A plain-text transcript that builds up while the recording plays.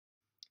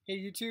Hey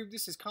YouTube,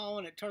 this is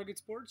Colin at Target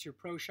Sports, your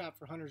pro shop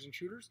for hunters and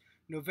shooters.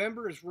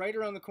 November is right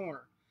around the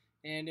corner,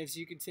 and as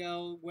you can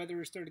tell,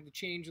 weather is starting to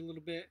change a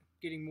little bit,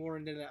 getting more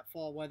into that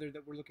fall weather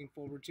that we're looking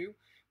forward to,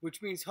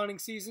 which means hunting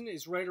season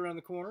is right around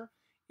the corner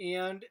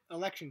and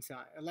election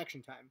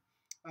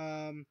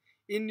time.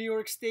 In New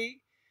York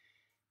State,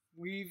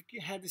 we've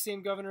had the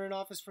same governor in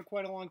office for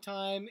quite a long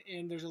time,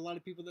 and there's a lot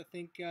of people that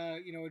think a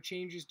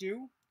change is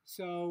due.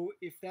 So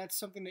if that's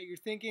something that you're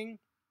thinking,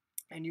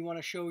 and you want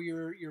to show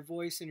your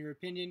voice and your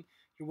opinion,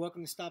 you're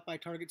welcome to stop by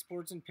Target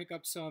Sports and pick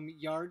up some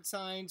yard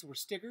signs or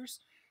stickers.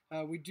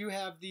 We do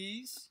have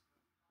these,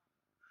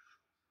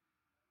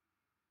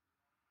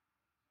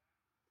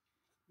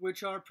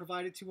 which are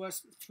provided to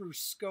us through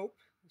Scope.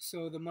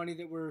 So the money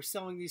that we're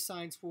selling these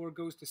signs for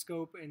goes to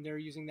Scope, and they're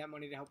using that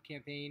money to help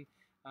campaign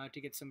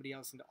to get somebody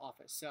else into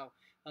office. So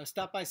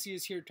stop by, see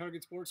us here at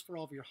Target Sports for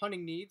all of your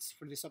hunting needs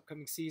for this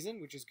upcoming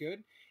season, which is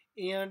good,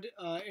 and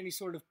any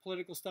sort of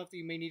political stuff that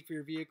you may need for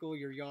your vehicle,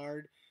 your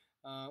yard,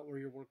 or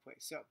your workplace.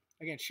 So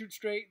again, shoot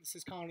straight. This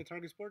is Colin at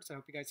Target Sports. I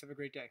hope you guys have a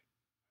great day.